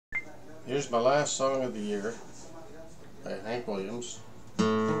Here's my last song of the year by Hank Williams.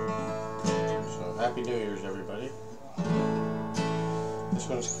 So Happy New Year's, everybody. This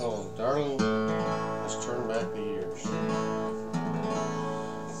one's called Darling, Let's Turn Back the Years.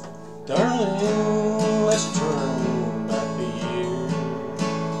 Darling, let's turn back the years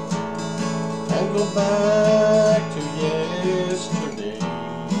and go back to yesterday.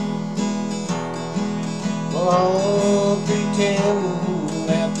 Well, I'll pretend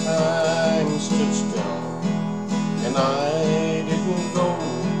that time stood still and I didn't go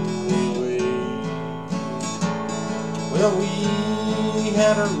away. Well, we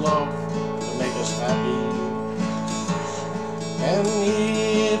had our love to make us happy, and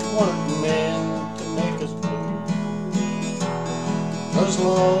it wasn't meant to make us blue, 'cause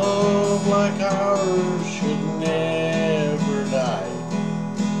love like ours should never die.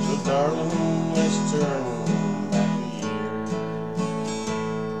 So darling, let's turn back the years.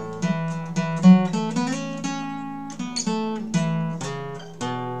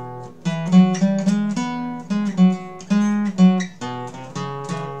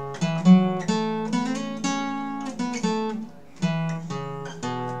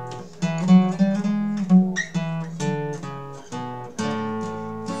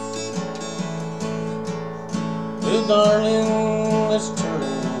 Well, darling, let's turn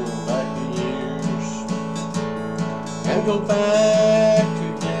back the years and go back to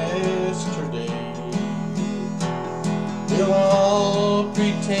yesterday. We'll all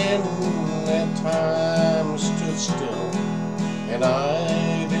pretend that time stood still and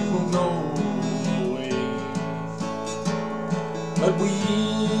I didn't go away. But we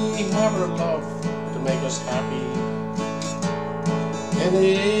have our love to make us happy, and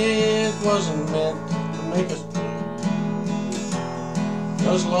it wasn't meant to make us blue,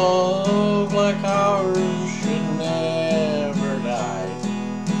 'cause love like ours should never die.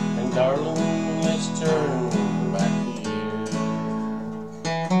 And darling, let's turn back the years.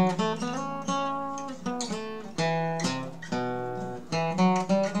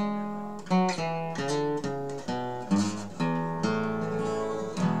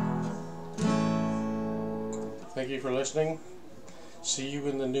 Thank you for listening. See you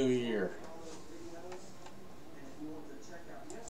in the new year.